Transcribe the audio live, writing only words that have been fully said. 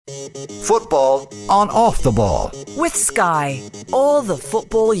Football on Off the Ball. With Sky. All the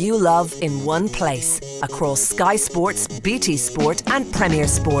football you love in one place. Across Sky Sports, BT Sport and Premier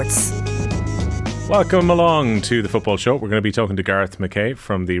Sports. Welcome along to the Football Show. We're going to be talking to Gareth McCay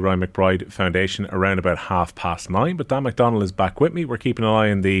from the Ryan McBride Foundation around about 9:30. But Dan McDonnell is back with me. We're keeping an eye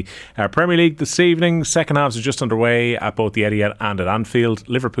on the Premier League this evening. Second halves are just underway at both the Etihad and at Anfield.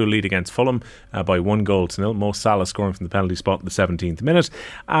 Liverpool lead against Fulham by 1-0. Mo Salah scoring from the penalty spot in the 17th minute.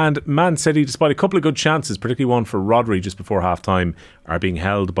 And Man City, despite a couple of good chances, particularly one for Rodri just before half-time, are being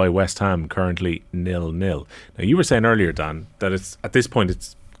held by West Ham, currently 0-0. Now, you were saying earlier, Dan, that it's at this point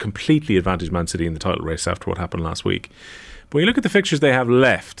it's completely advantaged Man City in the title race after what happened last week. But when you look at the fixtures they have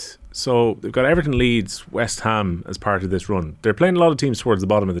left, so they've got Everton, Leeds, West Ham as part of this run. They're playing a lot of teams towards the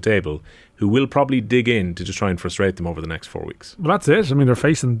bottom of the table who will probably dig in to just try and frustrate them over the next 4 weeks. Well, that's it. I mean, they're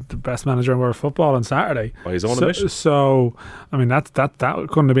facing the best manager in world football on Saturday. By his own admission. So, I mean, that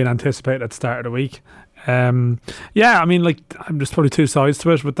couldn't have been anticipated at the start of the week. Yeah, I mean, like, there's probably two sides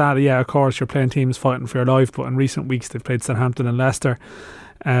to it with that. Yeah, of course, you're playing teams fighting for your life, but in recent weeks they've played Southampton and Leicester.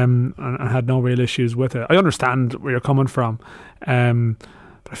 And had no real issues with it. I understand where you're coming from, but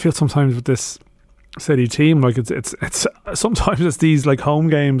I feel sometimes with this City team, like it's sometimes it's these like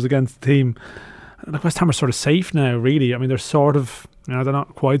home games against the team. Like West Ham are sort of safe now, really. I mean, they're sort of, they're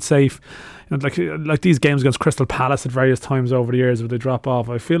not quite safe. Like these games against Crystal Palace at various times over the years where they drop off.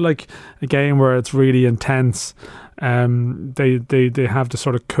 I feel like a game where it's really intense. They have the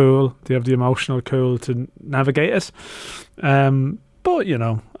sort of cool, they have the emotional cool to navigate it. But,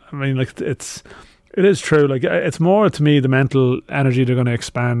 I mean, like, it is true. Like, it's more, to me, the mental energy they're going to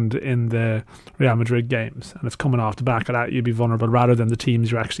expand in the Real Madrid games. And it's coming off the back of that, you'd be vulnerable rather than the teams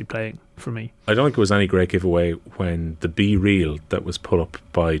you're actually playing, for me. I don't think it was any great giveaway when the B reel that was put up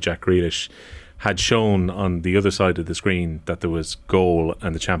by Jack Grealish had shown on the other side of the screen that there was goal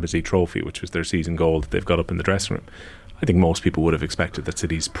and the Champions League trophy, which was their season goal that they've got up in the dressing room. I think most people would have expected that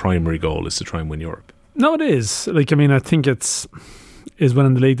City's primary goal is to try and win Europe. No, it is. Like, I mean, I think is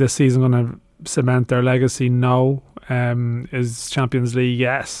winning the league this season going to cement their legacy? No. Is Champions League?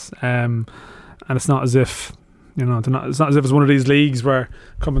 Yes. And it's not as if it's not as if it's one of these leagues where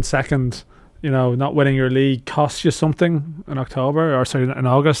coming second, not winning your league costs you something in October or in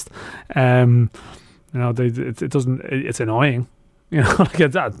August. It doesn't. It's annoying. Like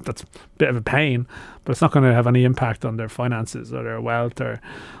that's a bit of a pain, but it's not going to have any impact on their finances or their wealth or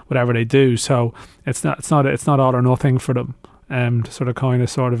whatever they do. So it's not all or nothing for them. To sort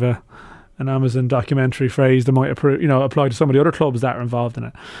of an Amazon documentary phrase that might apply to some of the other clubs that are involved in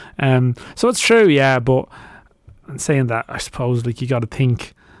it. So it's true, yeah. But in saying that, I suppose like you got to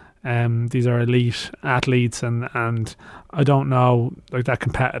think these are elite athletes, and I don't know, like that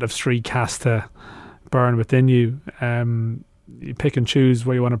competitive streak has to burn within you. You pick and choose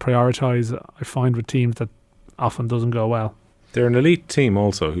where you want to prioritise. I find with teams that often doesn't go well. They're an elite team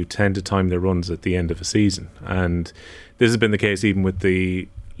also who tend to time their runs at the end of a season, and this has been the case even with the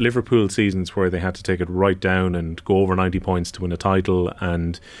Liverpool seasons where they had to take it right down and go over 90 points to win a title.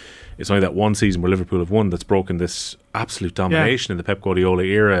 And it's only that one season where Liverpool have won that's broken this absolute domination in the Pep Guardiola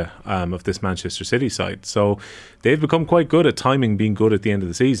era of this Manchester City side. So they've become quite good at timing being good at the end of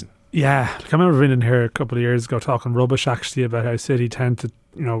the season. Yeah, like I remember being in here a couple of years ago talking rubbish actually about how City tend to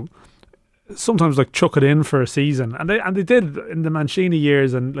sometimes like chuck it in for a season, and they did in the Mancini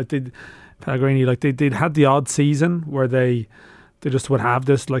years, and like Pellegrini, like they'd had the odd season where they just would have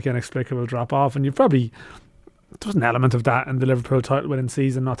this like inexplicable drop off, and there was an element of that in the Liverpool title winning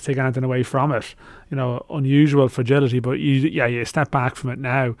season, not to take anything away from it, unusual fragility, but you step back from it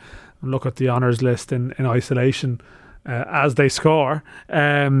now and look at the honours list in isolation as they score.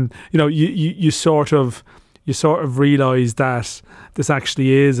 You sort of realise that this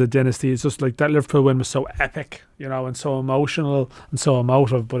actually is a dynasty. It's just like that Liverpool win was so epic, and so emotional and so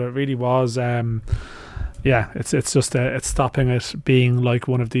emotive, but it really was it's stopping it being like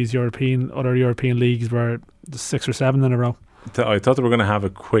one of these other European leagues where there's 6 or 7 in a row. I thought they were going to have a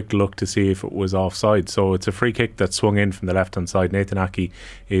quick look to see if it was offside. So it's a free kick that swung in from the left-hand side. Nathan Aké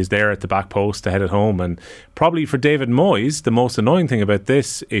is there at the back post to head it home. And probably for David Moyes, the most annoying thing about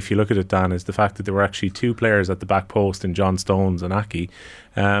this, if you look at it, Dan, is the fact that there were actually 2 players at the back post in John Stones and Aké,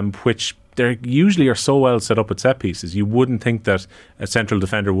 which they usually are so well set up at set pieces. You wouldn't think that a central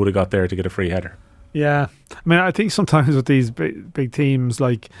defender would have got there to get a free header. Yeah, I mean, I think sometimes with these big teams,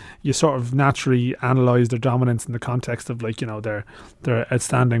 like you sort of naturally analyse their dominance in the context of like they're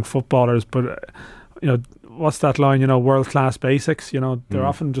outstanding footballers, but what's that line? World class basics. They're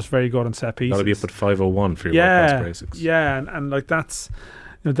often just very good on set pieces. That'll be up at 501 for your world class basics. Yeah, and like that's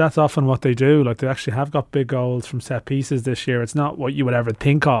that's often what they do. Like, they actually have got big goals from set pieces this year. It's not what you would ever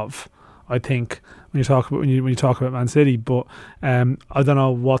think of, I think, when you talk about Man City. But I don't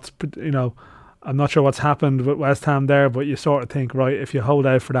know what's, I'm not sure what's happened with West Ham there, but you sort of think, right, if you hold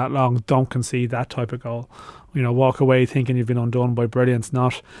out for that long, don't concede that type of goal. Walk away thinking you've been undone by brilliance,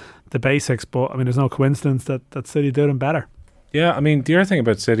 not the basics. But I mean, there's no coincidence that City did them better. Yeah, I mean, the other thing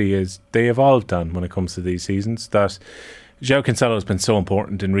about City is they evolved, Dan, when it comes to these seasons. That João Cancelo has been so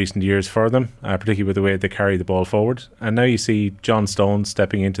important in recent years for them, particularly with the way they carry the ball forward. And now you see John Stones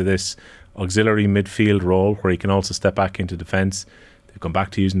stepping into this auxiliary midfield role where he can also step back into defence. They've gone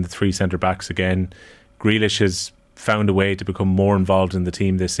back to using the 3 centre-backs again. Grealish has found a way to become more involved in the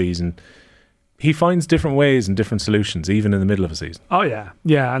team this season. He finds different ways and different solutions, even in the middle of a season. Oh, yeah.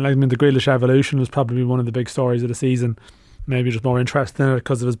 Yeah, and I mean, the Grealish evolution was probably one of the big stories of the season. Maybe just more interest in it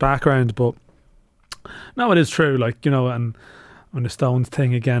because of his background. But no, it is true. And when the Stones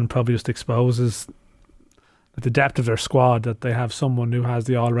thing, again, probably just exposes the depth of their squad, that they have someone who has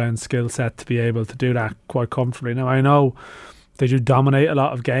the all-round skill set to be able to do that quite comfortably. Now, I know they do dominate a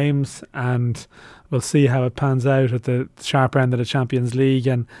lot of games, and we'll see how it pans out at the sharp end of the Champions League.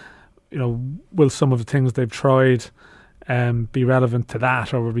 And will some of the things they've tried be relevant to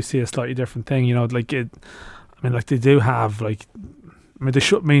that, or will we see a slightly different thing? They do have they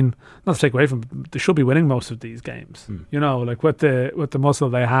should. Not to take away from, they should be winning most of these games. With the muscle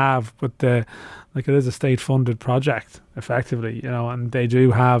they have, it is a state-funded project effectively. And they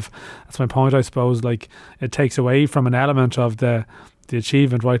do have. That's my point, I suppose. It takes away from an element of the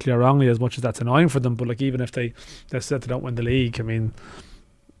achievement, rightly or wrongly, as much as that's annoying for them. But even if they said they don't win the league, if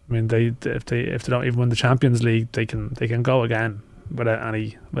they don't even win the Champions League, they can go again without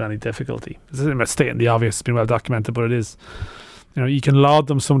any difficulty. This isn't about stating the obvious. It's been well documented, but it is. You can laud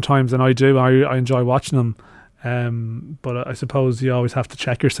them sometimes, and I do. I enjoy watching them, but I suppose you always have to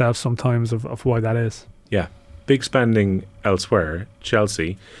check yourself sometimes of why that is. Yeah, big spending elsewhere.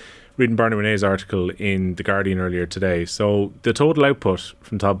 Chelsea. Reading Barney Renee's article in The Guardian earlier today. So the total output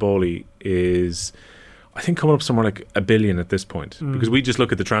from Todd Bowley is, I think, coming up somewhere like $1 billion at this point, because we just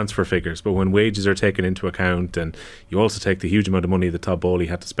look at the transfer figures, but when wages are taken into account, and you also take the huge amount of money that Todd Bowley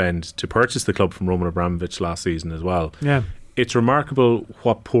had to spend to purchase the club from Roman Abramovich last season as well. Yeah, it's remarkable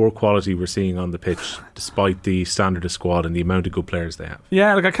what poor quality we're seeing on the pitch, despite the standard of squad and the amount of good players they have.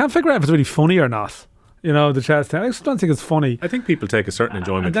 Yeah, I can't figure out if it's really funny or not. The Chelsea. I don't think it's funny. I think people take a certain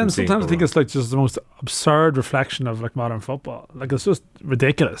enjoyment. And then from sometimes I think it's just the most absurd reflection of modern football. It's just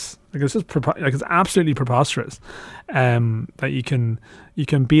ridiculous. It's just it's absolutely preposterous. That you can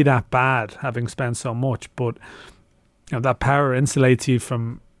be that bad having spent so much, but that power insulates you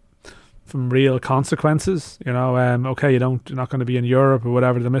from real consequences. Okay, you're not going to be in Europe or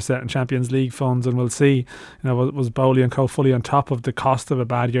whatever. They miss out in Champions League funds, and we'll see. Was Bowley and co fully on top of the cost of a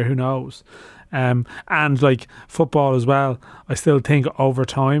bad year? Who knows? And football as well, I still think over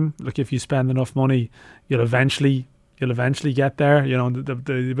time, if you spend enough money, you'll eventually get there.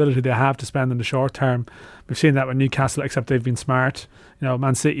 The ability they have to spend in the short term. We've seen that with Newcastle, except they've been smart.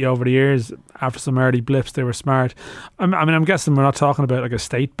 Man City over the years, after some early blips, they were smart. I'm guessing we're not talking about a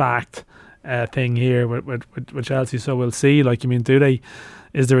state-backed thing here with Chelsea. So we'll see. Do they?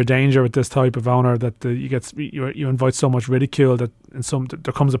 Is there a danger with this type of owner that you invite so much ridicule that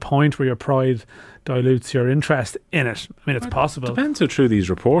there comes a point where your pride dilutes your interest in it? It's possible. It depends how true these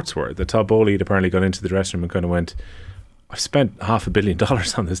reports were. That Todd Bowley had apparently gone into the dressing room and kind of went, I've spent $500 million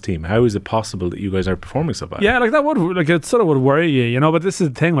on this team. How is it possible that you guys are performing so bad? Yeah, that would it sort of would worry you, But this is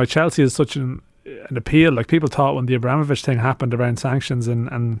the thing. Chelsea is such an appeal. People thought when the Abramovich thing happened around sanctions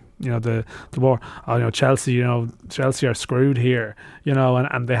and the war, Chelsea are screwed here,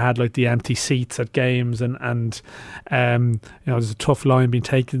 and they had the empty seats at games and there's a tough line being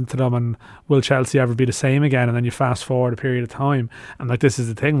taken to them, and will Chelsea ever be the same again? And then you fast forward a period of time, and this is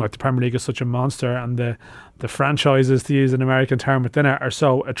the thing. The Premier League is such a monster, and the franchises, to use an American term within it, are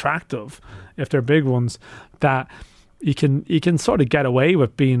so attractive if they're big ones that you can sort of get away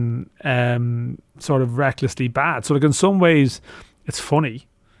with being sort of recklessly bad. So in some ways it's funny,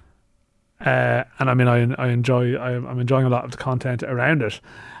 and I'm enjoying a lot of the content around it,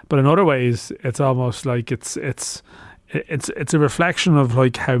 but in other ways it's almost it's a reflection of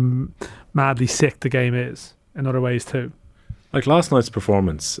how madly sick the game is in other ways too. Last night's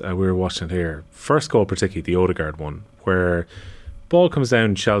performance, we were watching it here, first goal particularly, the Odegaard one, where ball comes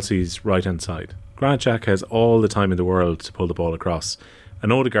down Chelsea's right hand side. Granit Xhaka has all the time in the world to pull the ball across.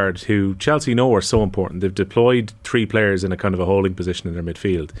 And Odegaard, who Chelsea know are so important, they've deployed 3 players in a kind of a holding position in their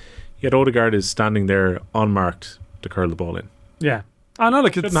midfield. Yet Odegaard is standing there unmarked to curl the ball in. Yeah. I know,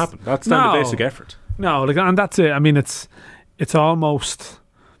 it shouldn't happen. That's down to basic effort. No, and that's it. It's almost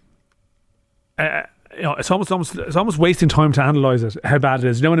it's almost wasting time to analyse it, how bad it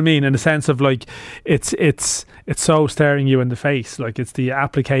is. You know what I mean? In the sense of like, it's so staring you in the face. Like, it's the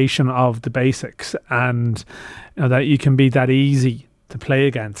application of the basics, and that you can be that easy to play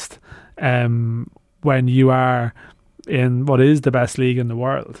against when you are in what is the best league in the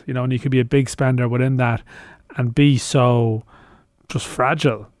world. And you could be a big spender within that and be so just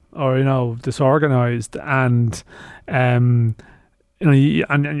fragile or disorganised, and you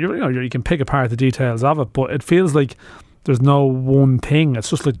can pick apart the details of it, but it feels like there's no one thing. It's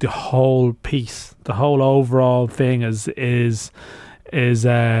just like the whole piece, the whole overall thing is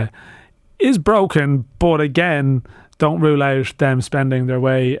broken. But again, don't rule out them spending their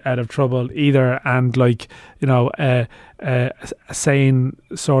way out of trouble either. And a sane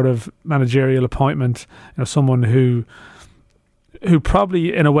sort of managerial appointment, someone who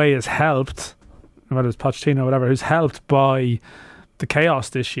probably in a way is helped, whether it's Pochettino or whatever, who's helped by the chaos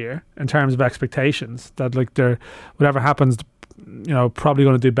this year in terms of expectations, that like they're, whatever happens, probably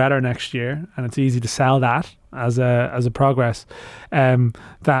going to do better next year, and it's easy to sell that as a progress,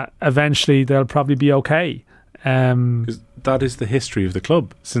 that eventually they'll probably be okay. Because that is the history of the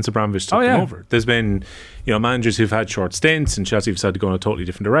club since Abramovich took them over. There's been managers who've had short stints, and Chelsea have decided to go in a totally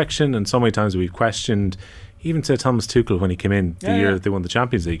different direction, and so many times we've questioned, even to Thomas Tuchel when he came in the year that they won the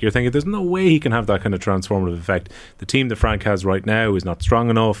Champions League, you're thinking there's no way he can have that kind of transformative effect. The team that Frank has right now is not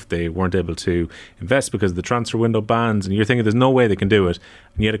strong enough. They weren't able to invest because of the transfer window bans, and you're thinking there's no way they can do it,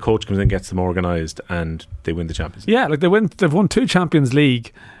 and yet a coach comes in, gets them organised, and they win the Champions League. Like they've won 2 Champions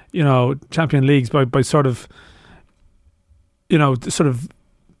Leagues by sort of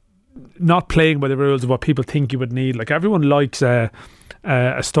not playing by the rules of what people think you would need. Like, everyone likes a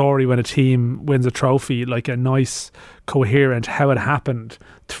story when a team wins a trophy, like a nice, coherent, how it happened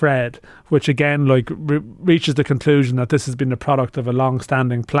thread, which again reaches the conclusion that this has been the product of a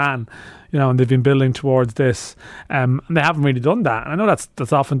long-standing plan, and they've been building towards this, and they haven't really done that. And I know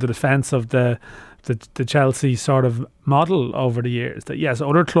that's often the defence of the Chelsea sort of model over the years, that yes,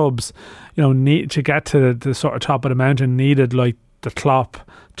 other clubs need to get to the sort of top of the mountain, needed like the Klopp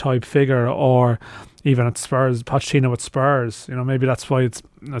type figure, or even at Spurs, Pochettino at Spurs, maybe that's why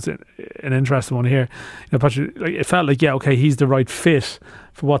that's an interesting one here. It felt like, he's the right fit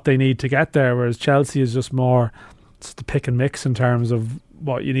for what they need to get there, whereas Chelsea is just more just the pick and mix in terms of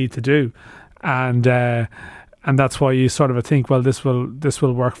what you need to do, and that's why you sort of think, well, this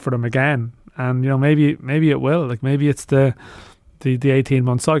will work for them again, and maybe it will. Like, maybe it's the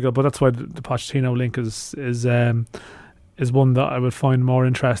 18-month cycle, but that's why the Pochettino link is one that I would find more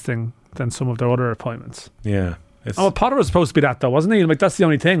interesting than some of their other appointments. Yeah. Potter was supposed to be that, though, wasn't he? Like, that's the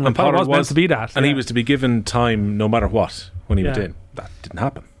only thing. Like, Potter was meant to be that, and he was to be given time no matter what when he went in. That didn't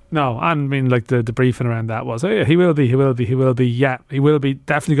happen. No, and I mean, like the briefing around that was, he will be. Yeah, he will be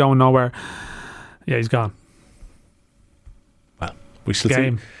definitely going nowhere. Yeah, he's gone. Well, we shall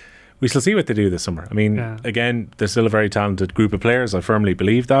see. We shall see what they do this summer. I mean, again, they're still a very talented group of players. I firmly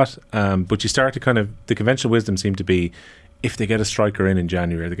believe that. But you start to the conventional wisdom seemed to be, if they get a striker in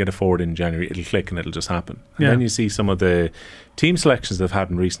January, they get a forward in January, it'll click and it'll just happen. And then you see some of the team selections they've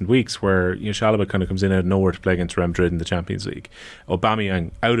had in recent weeks where Chalobah kind of comes in out of nowhere to play against Real Madrid in the Champions League. Aubameyang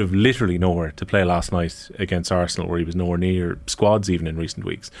out of literally nowhere to play last night against Arsenal, where he was nowhere near squads even in recent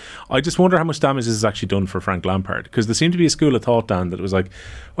weeks. I just wonder how much damage this has actually done for Frank Lampard, because there seemed to be a school of thought, Dan, that it was like,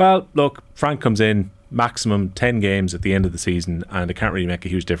 well, look, Frank comes in, maximum 10 games at the end of the season, and it can't really make a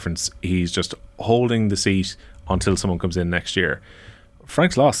huge difference. He's just holding the seat until someone comes in next year.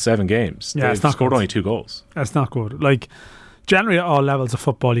 Frank's lost 7 games. Yeah, they've scored only 2 goals. That's not good. Like, generally at all levels of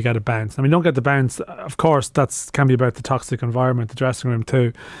football you get a bounce. I mean, don't get the bounce, of course, that can be about the toxic environment, the dressing room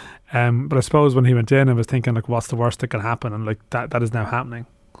too, but I suppose when he went in, I was thinking, like, what's the worst that can happen? And like that is now happening.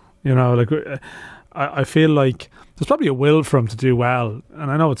 I feel like there's probably a will for him to do well,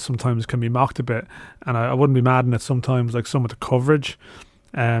 and I know it sometimes can be mocked a bit, and I wouldn't be mad in it sometimes, like some of the coverage.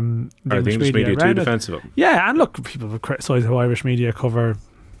 The English media too defensive of him. Yeah, and look, people have criticised how Irish media cover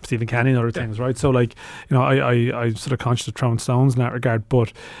Stephen Kenny and other things, right? So, like, I sort of conscious of throwing stones in that regard,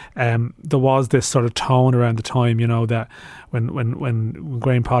 but there was this sort of tone around the time, that when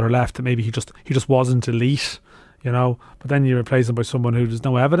Graham Potter left, that maybe he just wasn't elite, but then you replace him by someone who there's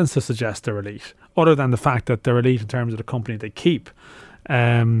no evidence to suggest they're elite, other than the fact that they're elite in terms of the company they keep.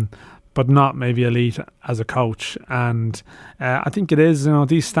 But not maybe elite as a coach. And I think it is,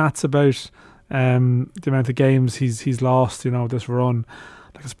 these stats about the amount of games he's lost, this run,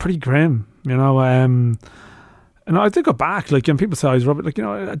 like, it's pretty grim, and I did go back, like, and people say he's rubbish,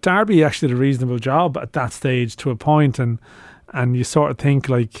 like, Derby actually did a reasonable job at that stage to a point, and you sort of think,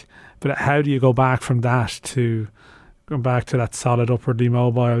 like, but how do you go back from that to going back to that solid upwardly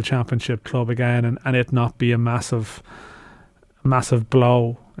mobile Championship club again, and it not be a massive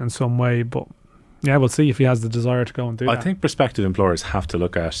blow in some way. But yeah, we'll see if he has the desire to go and do that. I think prospective employers have to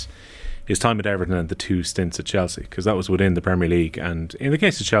look at his time at Everton and the 2 stints at Chelsea, because that was within the Premier League, and in the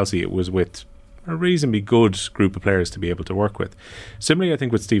case of Chelsea it was with a reasonably good group of players to be able to work with. Similarly, I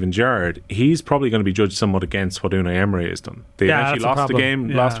think with Steven Gerrard, he's probably going to be judged somewhat against what Unai Emery has done. They actually lost the game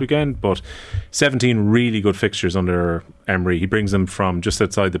last weekend, but 17 really good fixtures under Emery. He brings them from just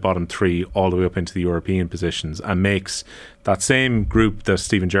outside the bottom 3 all the way up into the European positions, and makes that same group that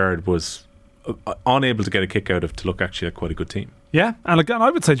Steven Gerrard was unable to get a kick out of to look actually like quite a good team. Yeah, and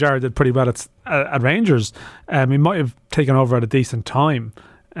I would say Gerrard did pretty well at Rangers. He might have taken over at a decent time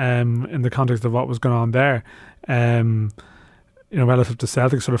in the context of what was going on there. Relative to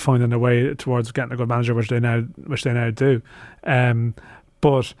Celtic sort of finding their way towards getting a good manager, which they now do.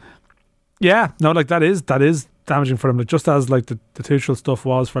 But yeah, no, like that is damaging for them. Like, just as like the Tuchel stuff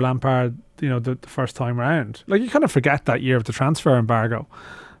was for Lampard, the first time round. Like, you kind of forget that year of the transfer embargo.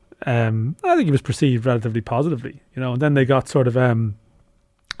 I think he was perceived relatively positively, and then they got sort of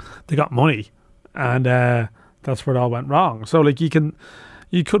they got money, and that's where it all went wrong. So like you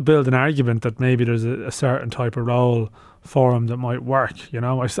could build an argument that maybe there's a certain type of role for him that might work.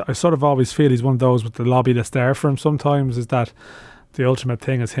 I sort of always feel he's one of those with the lobby that's there for him sometimes, is that the ultimate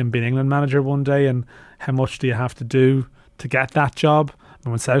thing is him being England manager one day, and how much do you have to do to get that job?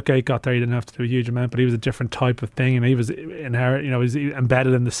 And when Southgate got there, he didn't have to do a huge amount, but he was a different type of thing, and he was he's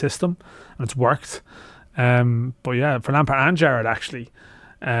embedded in the system, and it's worked. But yeah, for Lampard and Gerrard, actually,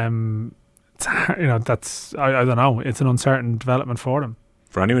 that's I don't know. It's an uncertain development for them.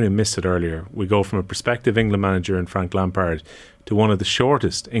 For anyone who missed it earlier, we go from a prospective England manager in Frank Lampard to one of the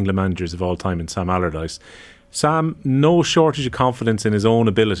shortest England managers of all time in Sam Allardyce. Sam, no shortage of confidence in his own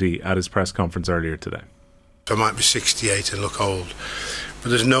ability at his press conference earlier today. I might be 68 and look old, but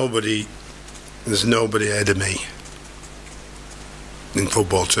there's nobody ahead of me in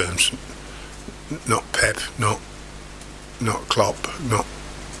football terms. Not Pep, not Klopp, not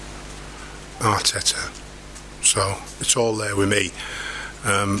Arteta. So it's all there with me,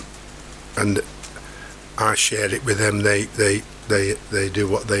 and I share it with them. They do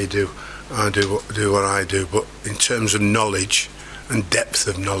what they do. I do what I do. But in terms of knowledge and depth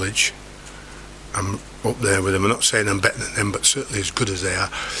of knowledge, I'm up there with them. I'm not saying I'm better than them, but certainly as good as they are.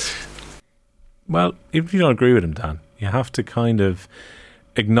 Well, if you don't agree with him, Dan, you have to kind of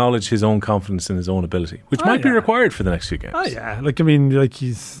acknowledge his own confidence in his own ability, which might be required for the next few games. Oh yeah,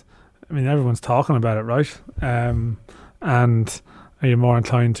 everyone's talking about it, right? And are you more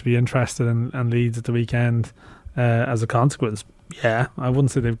inclined to be interested in Leeds at the weekend as a consequence? Yeah, I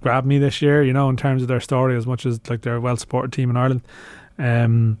wouldn't say they've grabbed me this year, in terms of their story, as much as like they're a well-supported team in Ireland.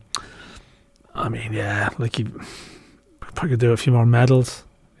 You probably could do a few more medals,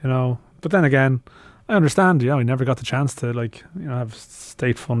 But then again, I understand, he never got the chance to have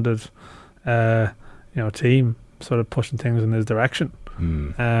state-funded, team sort of pushing things in his direction.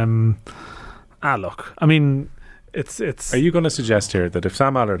 Look, I mean, it's. Are you going to suggest here that if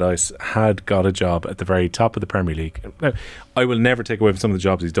Sam Allardyce had got a job at the very top of the Premier League, now, I will never take away from some of the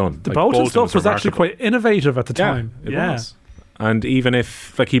jobs he's done. The Bolton stuff was actually quite innovative at the time. It was. And even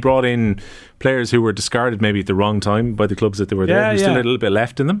if he brought in players who were discarded maybe at the wrong time by the clubs that they were there, there's still a little bit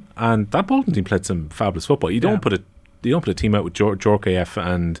left in them. And that Bolton team played some fabulous football. You don't put a team out with Djorkaeff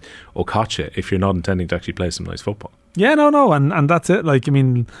and Okocha if you're not intending to actually play some nice football. Yeah, no, and that's it. I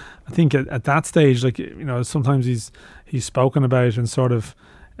think at that stage, sometimes he's spoken about in sort of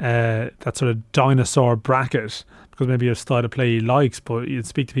that sort of dinosaur bracket, because maybe a style of play he likes, but you'd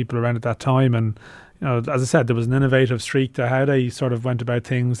speak to people around at that time, and as I said, there was an innovative streak to how they sort of went about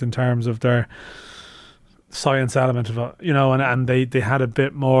things in terms of their science element of it, and they had a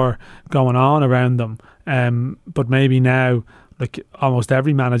bit more going on around them. But maybe now, almost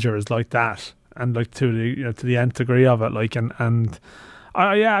every manager is like that, and to the nth degree of it.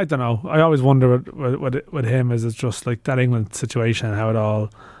 I don't know. I always wonder with him, is it just like that England situation and how it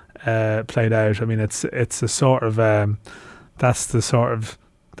all played out. I mean, it's a sort of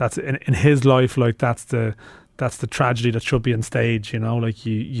that's in his life, that's the tragedy that should be on stage.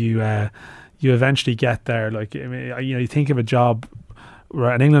 You eventually get there. You think of a job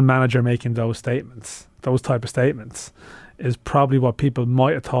where an England manager making those type of statements is probably what people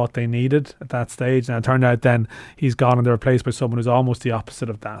might have thought they needed at that stage. And it turned out then he's gone and they're replaced by someone who's almost the opposite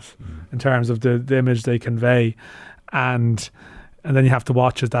of that in terms of the image they convey. And then you have to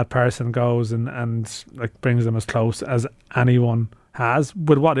watch as that person goes and brings them as close as anyone has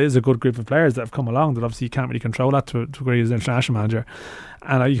with what is a good group of players that have come along, that obviously you can't really control that to a degree as an international manager.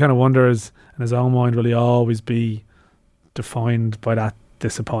 And you kind of wonder, in his own mind, will he always be defined by that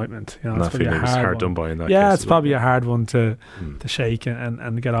disappointment. You know, Not feeling it was hard done by in that case. Yeah, it's probably a hard one to shake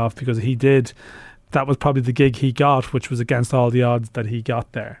and get off, because that was probably the gig he got, which was against all the odds that he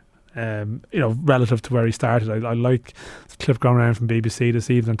got there. Relative to where he started. I like the clip going around from BBC this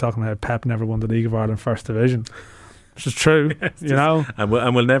evening talking about Pep never won the League of Ireland First Division, which is true. And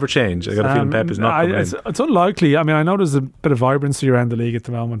will never change. I got a feeling Pep is not coming in. It's unlikely. I mean, I know there's a bit of vibrancy around the league at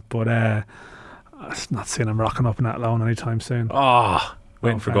the moment, but I'm not seeing him rocking up in that loan anytime soon.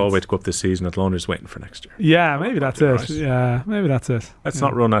 Waiting for Galway to go up this season. Athlone is waiting for next year. Yeah, maybe that's it. Right. Yeah, maybe that's it. Let's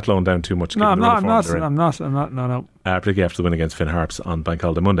not run Athlone down too much. No, I'm not. No. Particularly after the win against Finn Harps on Bank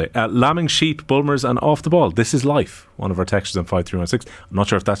Holiday Monday. Lambing, Sheep, Bulmers and Off the Ball. This is life. One of our texters on 5316. I'm not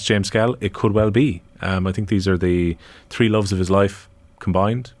sure if that's James Skell. It could well be. I think these are the three loves of his life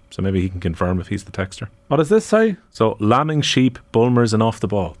combined. So maybe he can confirm if he's the texter. What does this say? So Lambing, Sheep, Bulmers and Off the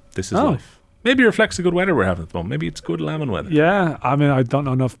Ball. This is life. Maybe it reflects the good weather we're having at the moment. Maybe it's good lambing weather. Yeah, I mean, I don't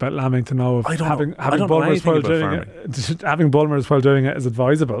know enough about lambing to know if having Bulmers while doing it, having Bulmers while doing it is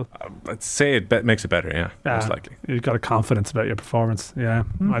advisable. I'd say it makes it better. Most likely. You've got a confidence about your performance. Yeah,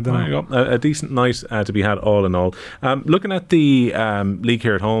 I don't know. A decent night to be had all in all. Looking at the league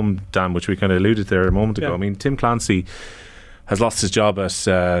here at home, Dan, which we kind of alluded there a moment ago. I mean, Tim Clancy has lost his job at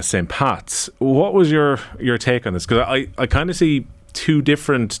St. Pat's. What was your take on this? Because I kind of see two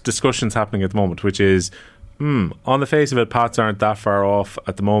different discussions happening at the moment, which is on the face of it, Pats aren't that far off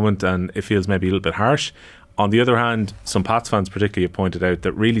at the moment and it feels maybe a little bit harsh. On the other hand, some Pats fans particularly have pointed out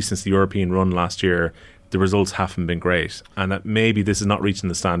that really since the European run last year, the results haven't been great, and that maybe this is not reaching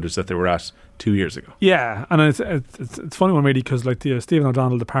the standards that they were at 2 years ago. Yeah, and it's a funny one really, because the Stephen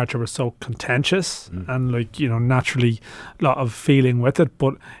O'Donnell departure was so contentious and naturally a lot of feeling with it,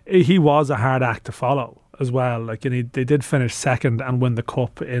 but he was a hard act to follow as well. They did finish second and win the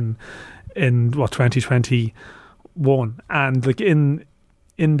cup in 2021, and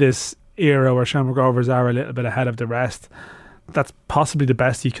in this era where Shamrock Rovers are a little bit ahead of the rest, that's possibly the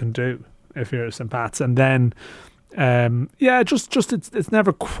best you can do if you're St. Pat's. And then it's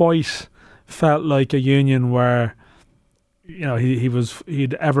never quite felt like a Union where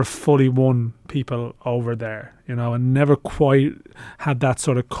he'd ever fully won people over there, and never quite had that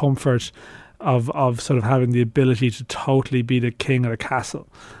sort of comfort of sort of having the ability to totally be the king of the castle.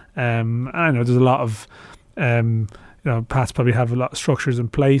 I know there's a lot of Pats probably have a lot of structures in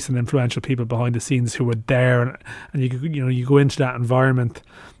place and influential people behind the scenes who were there, and you go into that environment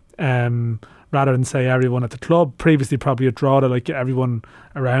rather than say everyone at the club. Previously probably at Drogheda, everyone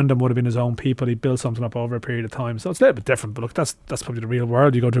around him would have been his own people. He built something up over a period of time, so it's a little bit different, but look, that's probably the real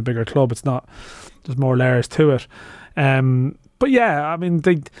world. You go to a bigger club, it's not, there's more layers to it. But yeah, I mean,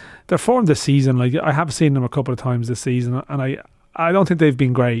 they're formed this season. I have seen them a couple of times this season, and I don't think they've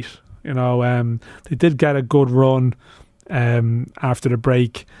been great. They did get a good run after the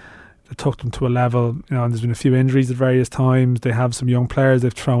break that took them to a level. And there's been a few injuries at various times. They have some young players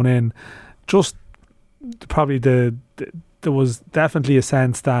they've thrown in. Just probably there was definitely a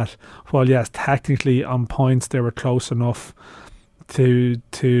sense that, well, yes, technically on points they were close enough to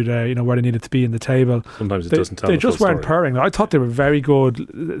the where they needed to be in the table. Sometimes it doesn't tell. They just weren't purring. I thought they were very good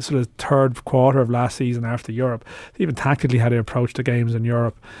sort of third quarter of last season after Europe. Even tactically how they approached the games in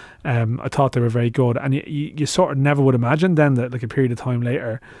Europe, I thought they were very good. And you sort of never would imagine then that a period of time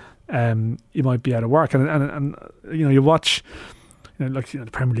later you might be out of work. And you watch, the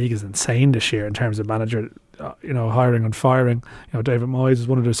Premier League is insane this year in terms of manager hiring and firing. David Moyes is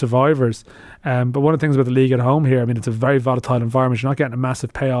one of the survivors. But one of the things about the league at home here, I mean, it's a very volatile environment. You're not getting a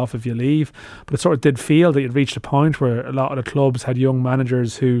massive payoff if you leave, but it sort of did feel that you'd reached a point where a lot of the clubs had young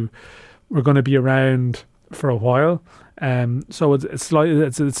managers who were going to be around for a while. So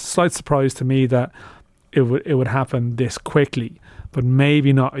it's a slight surprise to me that it would happen this quickly, but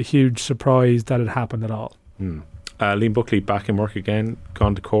maybe not a huge surprise that it happened at all. Liam Buckley back in work again,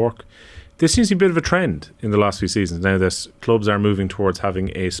 gone to Cork. This seems to be a bit of a trend in the last few seasons now that clubs are moving towards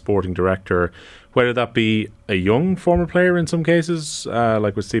having a sporting director, whether that be a young former player in some cases,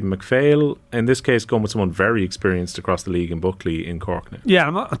 like with Stephen McPhail, in this case going with someone very experienced across the league in Buckley in Cork now. Yeah,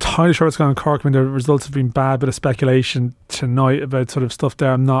 I'm not entirely sure what's going on in Cork. I mean, the results have been bad, bit of speculation tonight about sort of stuff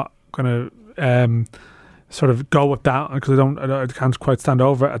there. I'm not going to sort of go with that because I can't quite stand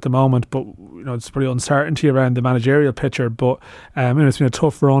over it at the moment, but it's pretty uncertainty around the managerial picture. But it's been a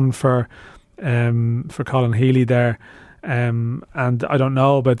tough run for Colin Healy there, and I don't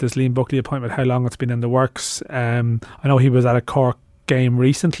know about this Liam Buckley appointment, how long it's been in the works. I know he was at a Cork game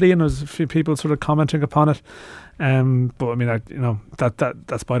recently and there's a few people sort of commenting upon it, but I mean,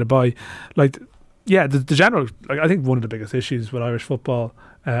 that's by the by. yeah, the general, like, I think one of the biggest issues with Irish football,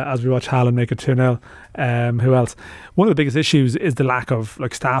 as we watch Haaland make it 2-0, who else? One of the biggest issues is the lack of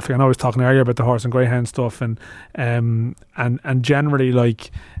like staffing. I know I was talking earlier about the horse and greyhound stuff, and generally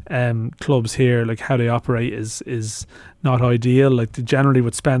like clubs here, like how they operate is not ideal. Like they generally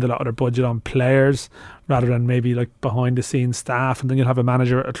would spend a lot of their budget on players rather than maybe like behind the scenes staff, and then you'll have a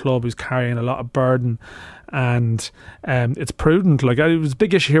manager at a club who's carrying a lot of burden. And it's prudent. Like, it was a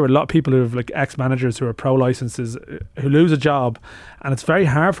big issue here with a lot of people who have like ex-managers who are pro licenses who lose a job, and it's very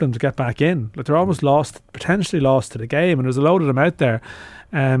hard for them to get back in. Like, they're almost potentially lost to the game, and there's a load of them out there.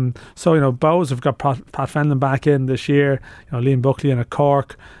 So, you know, Bows have got Pat Fenlon back in this year, you know, Liam Buckley in at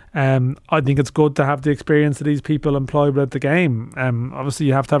Cork. I think it's good to have the experience that these people employ with the game. Obviously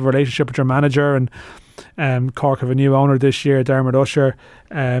you have to have a relationship with your manager, and Cork have a new owner this year, Dermot Usher,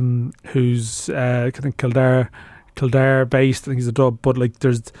 who's I think Kildare based. I think he's a dub, but like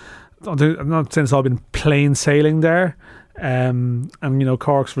I'm not saying it's all been plain sailing there. And you know,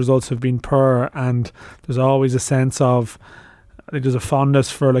 Cork's results have been poor, and there's always a sense of, I think there's a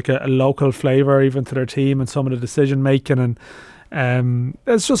fondness for like a local flavour even to their team and some of the decision making, and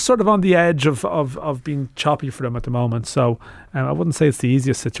it's just sort of on the edge of being choppy for them at the moment. So I wouldn't say it's the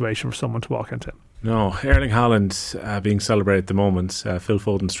easiest situation for someone to walk into. No, Erling Haaland being celebrated at the moment. Phil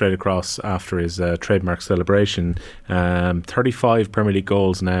Foden straight across after his trademark celebration. 35 Premier League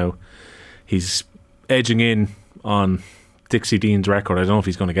goals now. He's edging in on Dixie Dean's record. I don't know if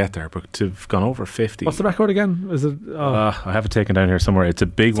he's going to get there, but to have gone over 50. What's the record again? Is it? I have it taken down here somewhere. It's a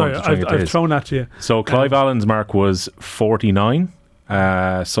big one to try and get I've thrown at you. So Clive Allen's mark was 49.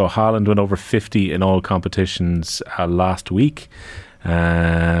 So Haaland went over 50 in all competitions last week.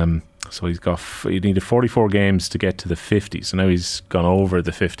 So he needed 44 games to get to the 50. So now he's gone over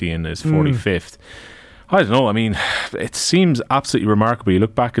the 50 in his 45th. I don't know. I mean, it seems absolutely remarkable. You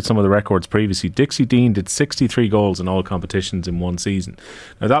look back at some of the records previously. Dixie Dean did 63 goals in all competitions in one season.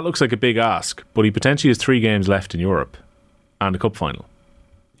 Now that looks like a big ask, but he potentially has 3 games left in Europe and a cup final.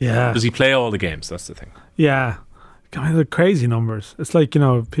 Yeah. Does he play all the games? That's the thing. Yeah. I mean, they're crazy numbers. It's like, you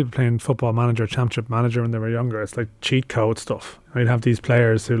know, people playing Football Manager, Championship Manager when they were younger. It's like cheat code stuff. You'd have these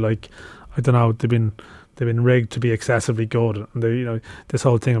players who, like, I don't know, they've been rigged to be excessively good. And they, you know, this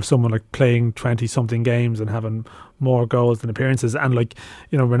whole thing of someone like playing 20-something games and having more goals than appearances, and like,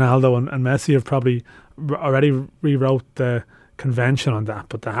 you know, Ronaldo and Messi have probably already rewrote the convention on that.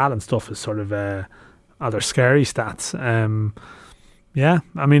 But the Haaland stuff is sort of other scary stats. Yeah,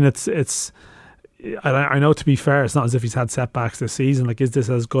 I mean, it's. I know, to be fair, it's not as if he's had setbacks this season. Like, is this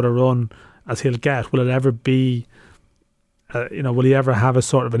as good a run as he'll get? Will it ever be, you know, will he ever have a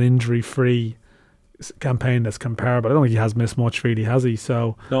sort of an injury-free campaign that's comparable? I don't think he has missed much, really, has he?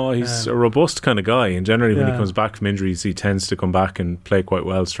 So no, he's a robust kind of guy, and generally when he comes back from injuries, he tends to come back and play quite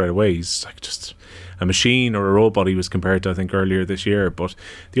well straight away. He's like just a machine or a robot, he was compared to, I think, earlier this year. But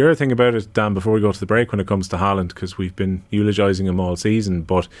the other thing about it, Dan, before we go to the break, when it comes to Haaland, because we've been eulogising him all season,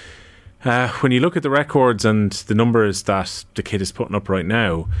 but when you look at the records and the numbers that the kid is putting up right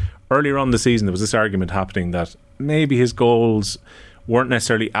now, earlier on in the season there was this argument happening that maybe his goals weren't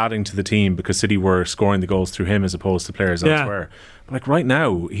necessarily adding to the team because City were scoring the goals through him as opposed to players elsewhere. But like right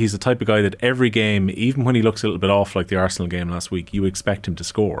now, he's the type of guy that every game, even when he looks a little bit off like the Arsenal game last week, you expect him to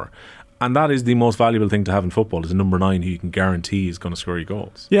score. And that is the most valuable thing to have in football, is a number 9 who you can guarantee is going to score your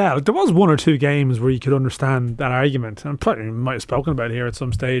goals. Yeah, like there was 1 or 2 games where you could understand that argument, and probably might have spoken about it here at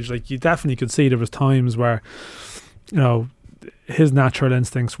some stage. Like, you definitely could see there was times where, you know, his natural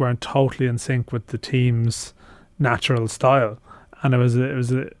instincts weren't totally in sync with the team's natural style, and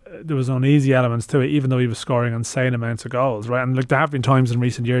there was uneasy elements to it, even though he was scoring insane amounts of goals, right? And like, there have been times in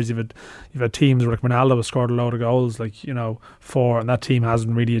recent years you've had teams where like Ronaldo has scored a load of goals, like, you know, 4, and that team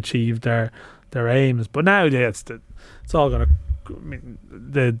hasn't really achieved their aims. But nowadays it's all going to, I mean,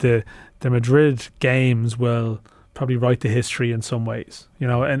 the Madrid games will probably write the history in some ways, you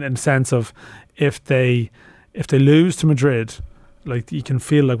know, in the sense of if they lose to Madrid, like, you can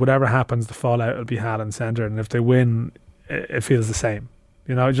feel like whatever happens, the fallout will be Haaland centred, and if they win, it feels the same.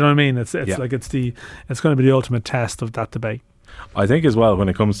 You know, do you know what I mean? It's like it's going to be the ultimate test of that debate. I think as well, when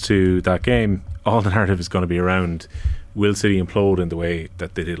it comes to that game, all the narrative is going to be around, will City implode in the way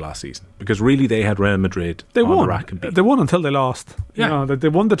that they did last season? Because really they had Real Madrid on the rack and beat. They won until they lost. Yeah. You know, they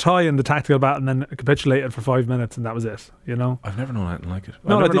won the tie in the tactical battle and then capitulated for 5 minutes, and that was it. You know, I've never known anything like it.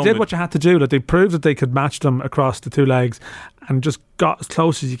 No, like they did what you had to do. Like, they proved that they could match them across the 2 legs and just got as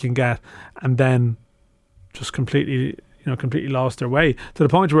close as you can get, and then just completely, completely lost their way, to the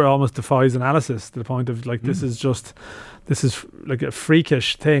point where it almost defies analysis, to the point of like this is like a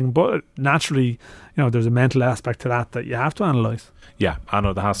freakish thing. But naturally, there's a mental aspect to that you have to analyse. Yeah, I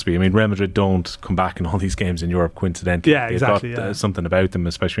know there has to be. I mean, Real Madrid don't come back in all these games in Europe coincidentally. Yeah, exactly. They've got something about them,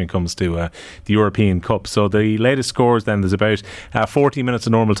 especially when it comes to the European Cup. So the latest scores then, there's about 40 minutes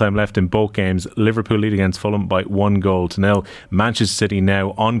of normal time left in both games. Liverpool lead against Fulham by 1-0. Manchester City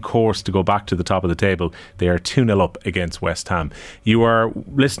now on course to go back to the top of the table. They are 2-0 up against West Ham. You are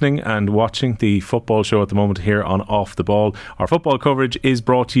listening and watching the football show at the moment here on Off the Ball. Our football coverage is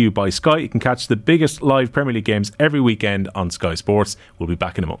brought to you by Sky. You can catch the biggest live Premier League games every weekend on Sky Sports. We'll be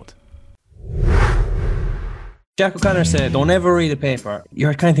back in a moment. Jack O'Connor said, don't ever read a paper.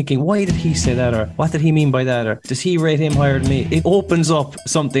 You're kind of thinking, why did he say that? Or what did he mean by that? Or does he rate him higher than me? It opens up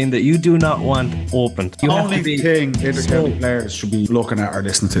something that you do not want opened. The only thing intercounty players should be looking at or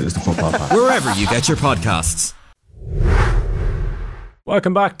listening to is the football pass. Wherever you get your podcasts.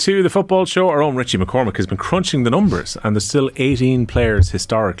 Welcome back to the football show. Our own Richie McCormick has been crunching the numbers, and there's still 18 players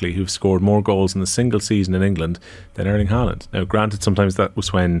historically who've scored more goals in a single season in England than Erling Haaland. Now granted, sometimes that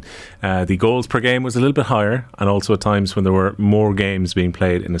was when the goals per game was a little bit higher, and also at times when there were more games being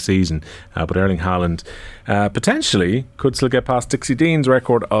played in a season, but Erling Haaland potentially could still get past Dixie Dean's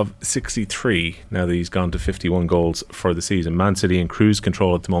record of 63 now that he's gone to 51 goals for the season. Man City in cruise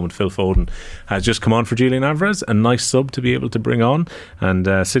control at the moment. Phil Foden has just come on for Julian Alvarez, a nice sub to be able to bring on,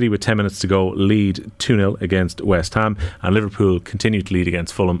 and City with 10 minutes to go lead 2-0 against West Ham, and Liverpool continue to lead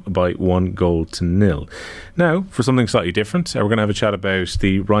against Fulham by 1-0. Now for something slightly different, we're going to have a chat about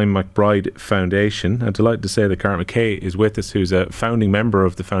the Ryan McBride Foundation. I'm delighted to say that Gareth McCay is with us, who's a founding member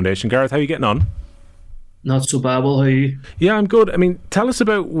of the foundation. Gareth, how are you getting on? Not so bad, Will. How are you? Yeah, I'm good. I mean, tell us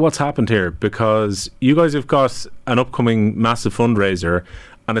about what's happened here, because you guys have got an upcoming massive fundraiser,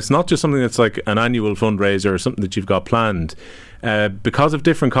 and it's not just something that's like an annual fundraiser or something that you've got planned. Because of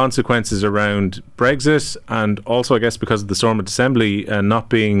different consequences around Brexit, and also I guess because of the Stormont Assembly not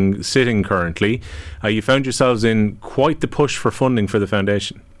being sitting currently, you found yourselves in quite the push for funding for the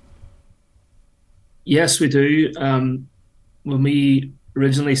foundation. Yes, we do. When we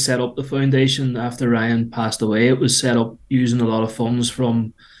originally set up the foundation after Ryan passed away, it was set up using a lot of funds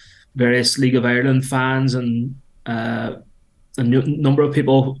from various League of Ireland fans and a number of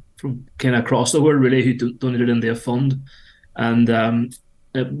people from kind of across the world really who donated into a fund. And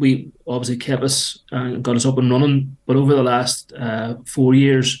we obviously kept us and got us up and running. But over the last 4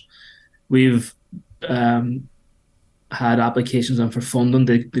 years, we've had applications in for funding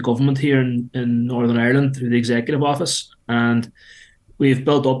the government here in Northern Ireland through the Executive Office, and we've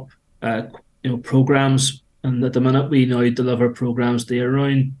built up programmes. And at the minute, we now deliver programmes to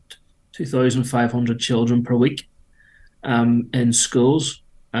around 2,500 children per week in schools,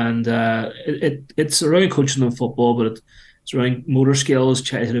 and it's around coaching and football, but it's around motor skills,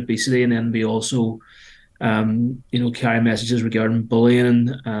 childhood obesity, and then we also, carry messages regarding bullying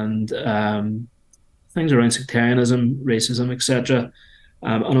and things around sectarianism, racism, etc.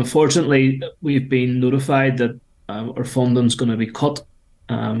 And unfortunately, we've been notified that our funding's going to be cut,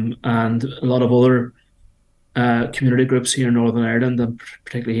 and a lot of other community groups here in Northern Ireland, and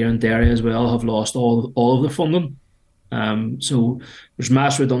particularly here in Derry as well, have lost all of the funding. So there's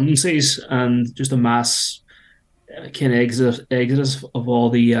mass redundancies and just a mass kind of exodus of all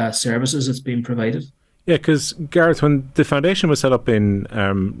the services that's being provided. Yeah, because Gareth, when the foundation was set up in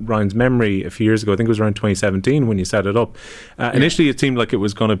Ryan's memory a few years ago, I think it was around 2017 when you set it up, initially it seemed like it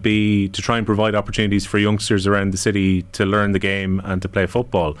was going to be to try and provide opportunities for youngsters around the city to learn the game and to play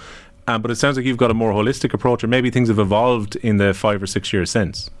football. But it sounds like you've got a more holistic approach, or maybe things have evolved in the 5 or 6 years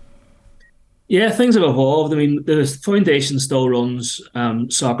since. Yeah, things have evolved. I mean, the foundation still runs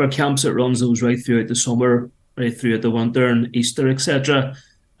soccer camps. It runs those right throughout the summer, right throughout the winter and Easter, etc.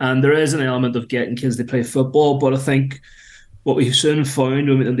 And there is an element of getting kids to play football, but I think what we soon found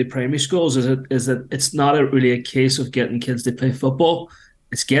in the primary schools is that it's not really a case of getting kids to play football.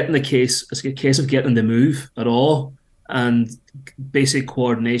 It's a case of getting them to move at all, and basic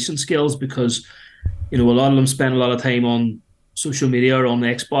coordination skills, because a lot of them spend a lot of time on social media or on the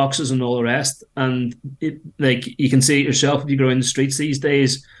Xboxes and all the rest, and you can see it yourself if you go around the streets these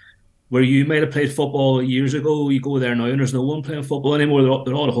days. Where you might have played football years ago, you go there now and there's no one playing football anymore.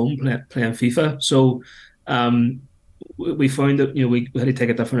 They're all at home playing FIFA. So we found that we had to take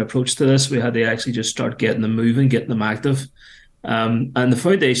a different approach to this. We had to actually just start getting them moving, getting them active. And the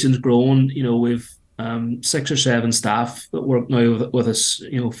foundation's grown. We've 6 or 7 staff that work now with us,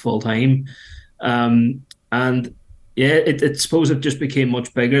 full time. And yeah, I suppose it just became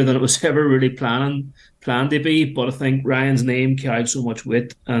much bigger than it was ever really planned to be. But I think Ryan's name carried so much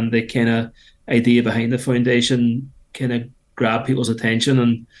weight, and the kind of idea behind the foundation kind of grab people's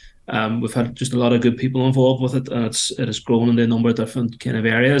attention, and we've had just a lot of good people involved with it, and it has grown in a number of different kind of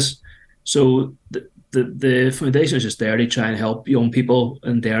areas. So the foundation is just there to try and help young people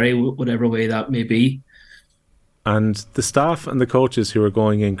in Derry, whatever way that may be. And the staff and the coaches who are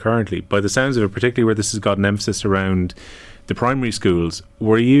going in currently, by the sounds of it, particularly where this has got an emphasis around the primary schools,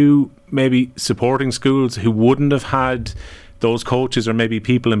 were you maybe supporting schools who wouldn't have had those coaches or maybe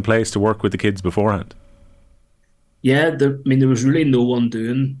people in place to work with the kids beforehand? Yeah, there was really no one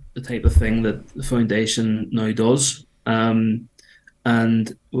doing the type of thing that the foundation now does.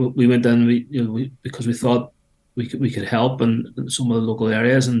 And we went in, because we thought we could help in some of the local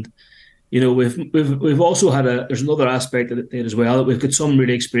areas, and we've also had there's another aspect of it as well, that we've got some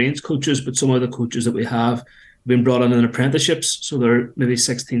really experienced coaches, but some of the coaches that we have been brought in apprenticeships, so they're maybe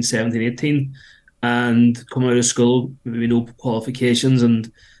 16, 17, 18, and come out of school, maybe no qualifications,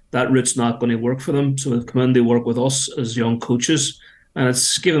 and that route's not going to work for them. So they've come in to work with us as young coaches, and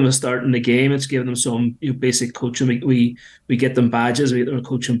it's given them a start in the game. It's given them some basic coaching. We get them badges, we get their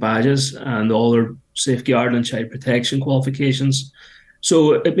coaching badges, and all their safeguard and child protection qualifications.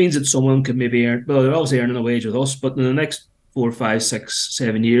 So it means that someone could maybe earn, well, they're obviously earning a wage with us, but in the next 4, 5, 6,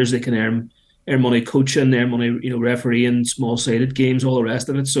 7 years, they can earn money coaching, earn money, refereeing small-sided games, all the rest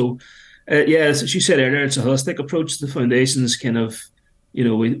of it. So, as you said earlier, it's a holistic approach. The foundation's kind of,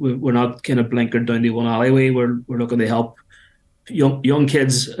 we're not kind of blinkered down the one alleyway. We're looking to help young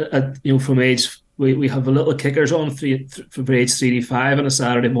kids at, from age. We have a little kickers on from age 3 to 5 on a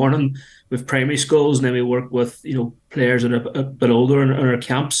Saturday morning with primary schools, and then we work with players that are a bit older in our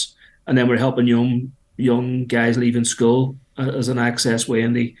camps, and then we're helping young guys leaving school as an access way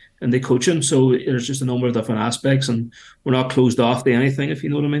in the coaching. So there's just a number of different aspects, and we're not closed off to anything, if you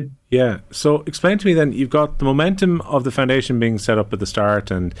know what I mean. Yeah. So explain to me then, you've got the momentum of the foundation being set up at the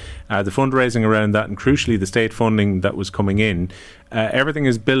start, and the fundraising around that, and crucially the state funding that was coming in. Everything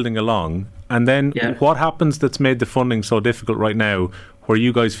is building along, and then what happens that's made the funding so difficult right now, where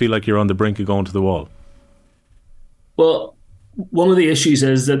you guys feel like you're on the brink of going to the wall? Well, one of the issues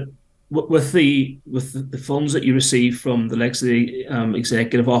is that with the funds that you receive from the likes of the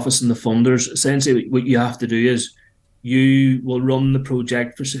executive office and the funders, essentially what you have to do is you will run the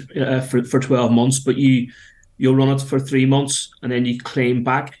project for 12 months, but you'll run it for 3 months, and then you claim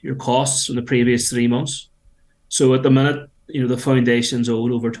back your costs from the previous 3 months. So at the minute, the foundation's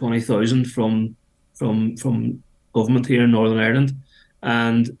owed over 20,000 from government here in Northern Ireland.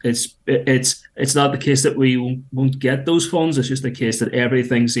 And it's not the case that we won't get those funds. It's just the case that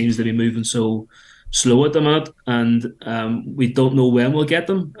everything seems to be moving so slow at the minute, and we don't know when we'll get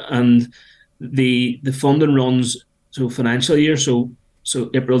them. And the funding runs financial year, so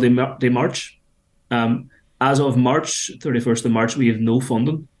April to March. As of March 31st of March, we have no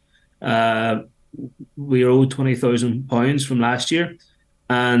funding. We are owed £20,000 from last year,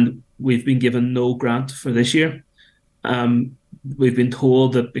 and we've been given no grant for this year. We've been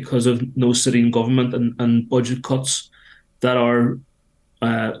told that because of no sitting government and budget cuts, that our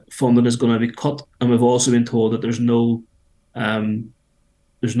funding is going to be cut, and we've also been told that there's no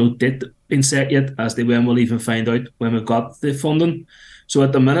date being set yet as to when we'll even find out when we've got the funding. So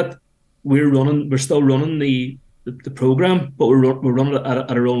at the minute, we're still running the program, but we're running it at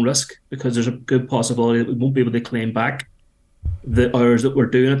our own risk, because there's a good possibility that we won't be able to claim back the hours that we're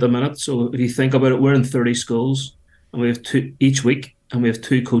doing at the minute. So if you think about it, we're in 30 schools, and we have 2 each week, and we have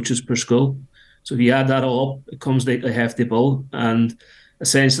 2 coaches per school. So if you add that all up, it comes to a hefty bill. And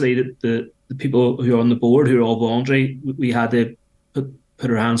essentially, the people who are on the board, who are all voluntary, we had to put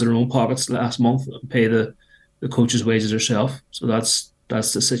our hands in our own pockets last month and pay the coaches' wages ourselves. So that's the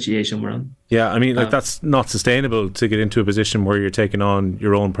situation we're in. Yeah, I mean, that's not sustainable to get into a position where you're taking on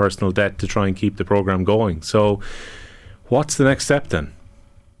your own personal debt to try and keep the programme going. So what's the next step then?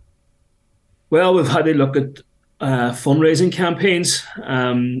 Well, we've had to look at fundraising campaigns.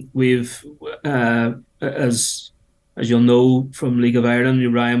 We've, as you'll know from League of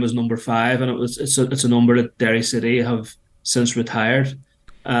Ireland, Ryan was number 5, and it's a number that Derry City have since retired,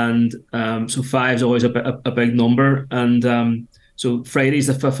 and so 5 is always a big number. And so Friday's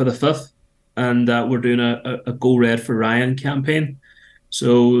the 5th of the 5th, and we're doing a Go Red for Ryan campaign.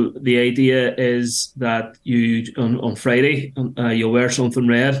 So the idea is that you on Friday you'll wear something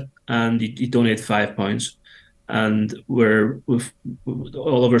red, and you donate £5. And with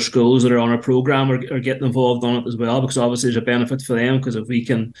all of our schools that are on our programme are getting involved on it as well, because obviously there's a benefit for them, because if we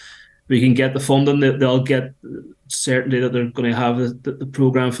can get the funding, they'll get certainty that they're going to have the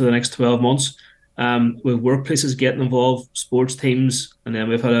programme for the next 12 months. With workplaces getting involved, sports teams, and then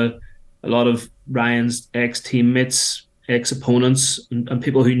we've had a lot of Ryan's ex-teammates ex-opponents and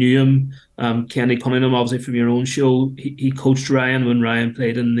people who knew him. Kenny Cunningham, obviously from your own show, he coached Ryan when Ryan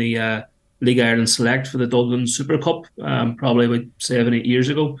played in the League of Ireland Select for the Dublin Super Cup, probably about 7-8 years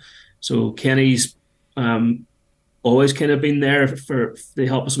ago. So Kenny's always kind of been there to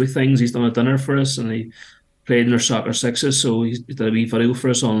help us with things. He's done a dinner for us, and he played in our soccer sixes, so he's did a wee video for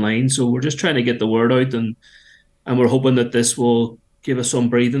us online. So we're just trying to get the word out, and we're hoping that this will give us some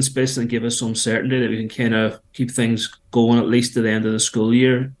breathing space and give us some certainty that we can kind of keep things going at least to the end of the school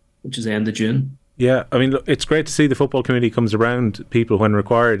year, which is the end of June. Yeah, I mean, look, it's great to see the football community comes around people when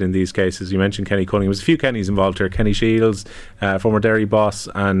required in these cases. You mentioned Kenny Cunningham. There's a few Kennys involved here. Kenny Shields, former Derry boss,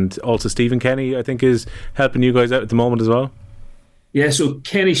 and also Stephen Kenny, I think, is helping you guys out at the moment as well. Yeah, so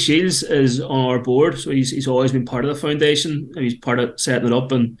Kenny Shields is on our board. So he's always been part of the foundation. He's part of setting it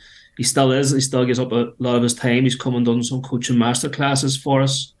up, and he still is. He still gives up a lot of his time. He's come and done some coaching master classes for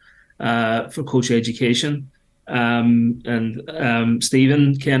us, for coach education. And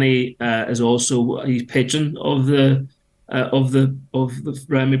Stephen Kenny is also he's patron of the Ryan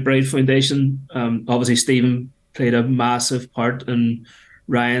McBride Foundation. Obviously, Stephen played a massive part in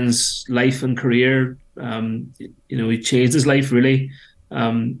Ryan's life and career. He changed his life really.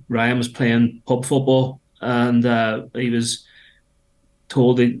 Ryan was playing pub football, and he was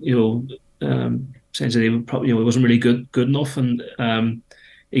told that essentially he wasn't really good enough, and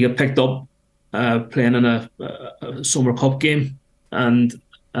he got picked up playing in a summer cup game, and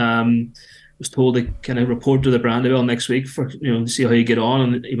was told to kind of report to the Brandywell next week for to see how you get on.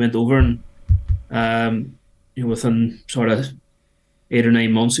 And he went over, and within sort of 8 or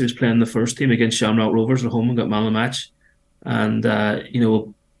 9 months he was playing the first team against Shamrock Rovers at home and got man of the match.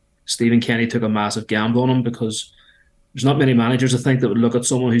 And Stephen Kenny took a massive gamble on him, because there's not many managers I think that would look at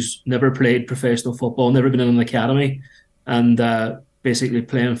someone who's never played professional football, never been in an academy, and basically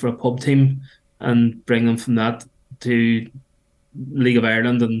playing for a pub team, and bring them from that to League of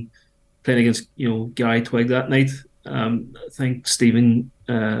Ireland and playing against Gary Twigg that night. I think Stephen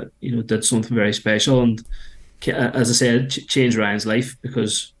did something very special, and as I said, changed Ryan's life,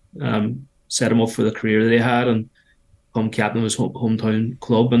 because set him up for the career that he had and become captain of his hometown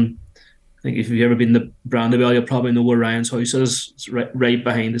club. And I think if you've ever been to Brandywell, you'll probably know where Ryan's house is. It's right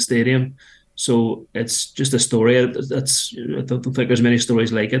behind the stadium. So it's just a story. I don't think there's many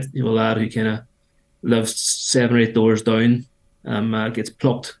stories like it. A lad who kind of lives 7 or 8 doors down, gets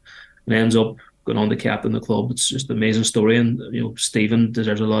plucked and ends up going on to captain the club. It's just an amazing story, and Stephen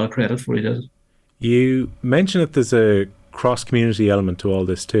deserves a lot of credit for what he did. You mentioned that there's a cross-community element to all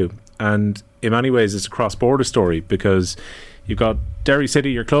this too, and in many ways it's a cross-border story, because you've got Derry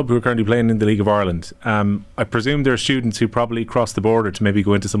City, your club, who are currently playing in the League of Ireland. I presume there are students who probably cross the border to maybe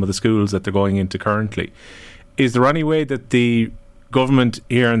go into some of the schools that they're going into currently. Is there any way that the government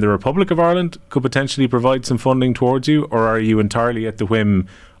here in the Republic of Ireland could potentially provide some funding towards you, or are you entirely at the whim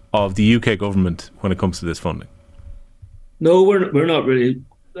of the UK government when it comes to this funding? No, we're not really.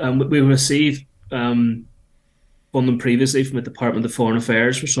 We've received funding previously from the Department of Foreign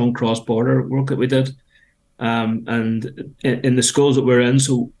Affairs for some cross-border work that we did. And in the schools that we're in,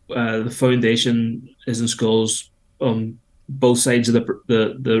 so the foundation is in schools on both sides of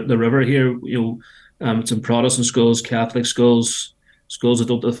the river here. It's in Protestant schools, Catholic schools, schools that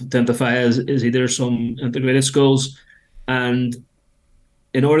don't identify as either, some integrated schools. And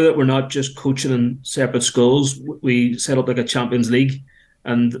in order that we're not just coaching in separate schools, we set up like a Champions League,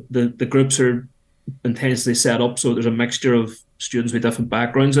 and the groups are intensely set up so there's a mixture of students with different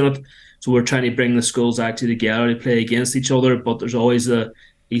backgrounds in it. So we're trying to bring the schools actually together to play against each other, but there's always the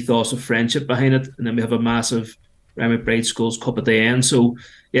ethos of friendship behind it. And then we have a massive Ryan McBride Schools Cup at the end. So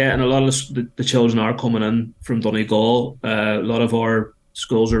yeah, and a lot of the children are coming in from Donegal. A lot of our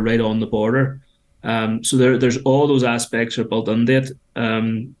schools are right on the border. So there's all those aspects are built into it.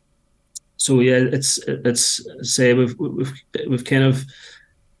 So yeah, it's say we've kind of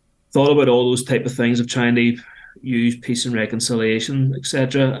thought about all those type of things of trying to use peace and reconciliation,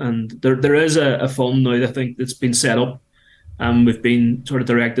 etc. And there is a fund now that I think that's been set up, and we've been sort of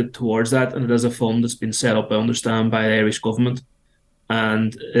directed towards that. And it is a fund that's been set up, I understand, by the Irish government,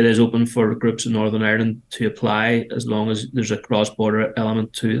 and it is open for groups in Northern Ireland to apply as long as there's a cross-border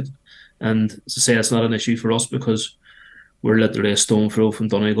element to it. And as I say, it's not an issue for us because we're literally a stone throw from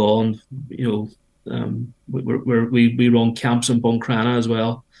Donegal, and we run camps in Buncrana as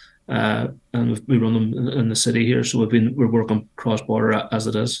well. And we run them in the city here, so we're working cross-border as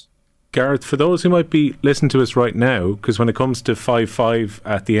it is. Gareth, for those who might be listening to us right now, because when it comes to 5-5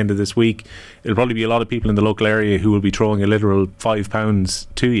 at the end of this week, it'll probably be a lot of people in the local area who will be throwing a literal £5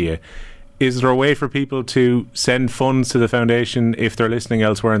 to you. Is there a way for people to send funds to the foundation if they're listening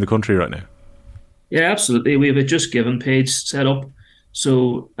elsewhere in the country right now? Yeah, absolutely. We have a Just Giving page set up.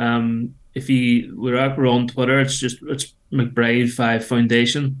 So if we're on Twitter, it's McBride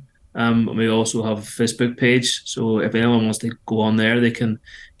Foundation. And we also have a Facebook page. So if anyone wants to go on there, they can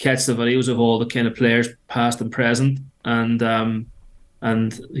catch the videos of all the kind of players, past and present, and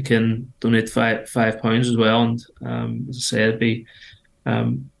they can donate £5 as well. And as I say, it'd be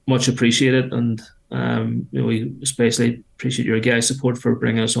much appreciated. And we especially appreciate your guys' support for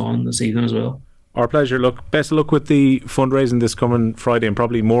bringing us on this evening as well. Our pleasure. Look, best of luck with the fundraising this coming Friday, and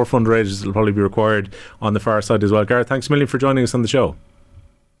probably more fundraisers will probably be required on the far side as well. Gareth, thanks a million for joining us on the show.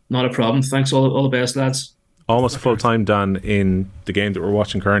 Not a problem. Thanks, all the best, lads. Almost full time, Dan, in the game that we're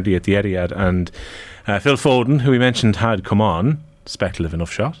watching currently at the Etihad, and Phil Foden, who we mentioned had come on, speculative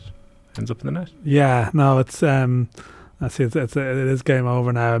enough shot, ends up in the net. Yeah, no, it's it is game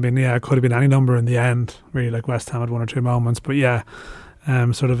over now. I mean, yeah, it could have been any number in the end. Really, like West Ham had one or two moments, but yeah,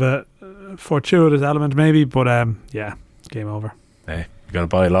 sort of a fortuitous element maybe, but yeah, it's game over. Hey, you got to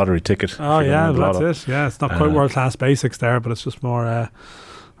buy a lottery ticket. Oh yeah, that's it. Yeah, it's not quite world class basics there, but it's just more.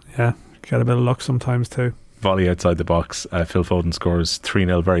 Yeah, get a bit of luck sometimes too. Volley outside the box. Phil Foden scores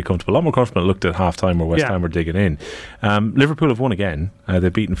 3-0, very comfortable. A lot more comfortable. Looked at half time where West Ham were digging in. Liverpool have won again.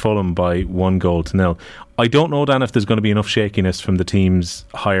 They've beaten Fulham by 1-0. I don't know, Dan, if there's going to be enough shakiness from the teams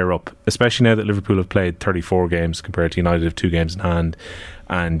higher up, especially now that Liverpool have played 34 games compared to United have 2 games in hand,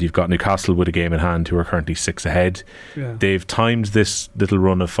 and you've got Newcastle with a game in hand who are currently 6 ahead. Yeah. They've timed this little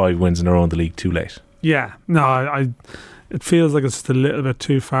run of 5 wins in a row in the league too late. Yeah, no, it feels like it's just a little bit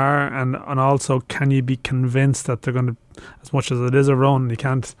too far, and also, can you be convinced that they're going to, as much as it is a run, you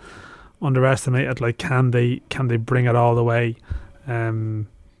can't underestimate it. Like, can they bring it all the way? And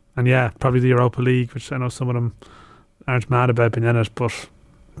yeah, probably the Europa League, which I know some of them aren't mad about being in it, but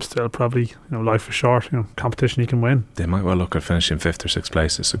still probably, life is short. Competition you can win. They might well look at finishing 5th or 6th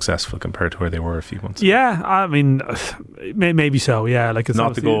place as successful compared to where they were a few months ago. Yeah, I mean, maybe so. Yeah, like, it's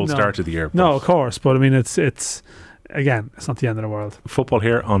not the goal start of the year. No, of course, but I mean, it's. Again, it's not the end of the world. Football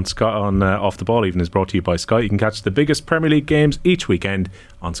here on Sky, on Off the Ball even, is brought to you by Sky. You can catch the biggest Premier League games each weekend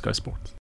on Sky Sports.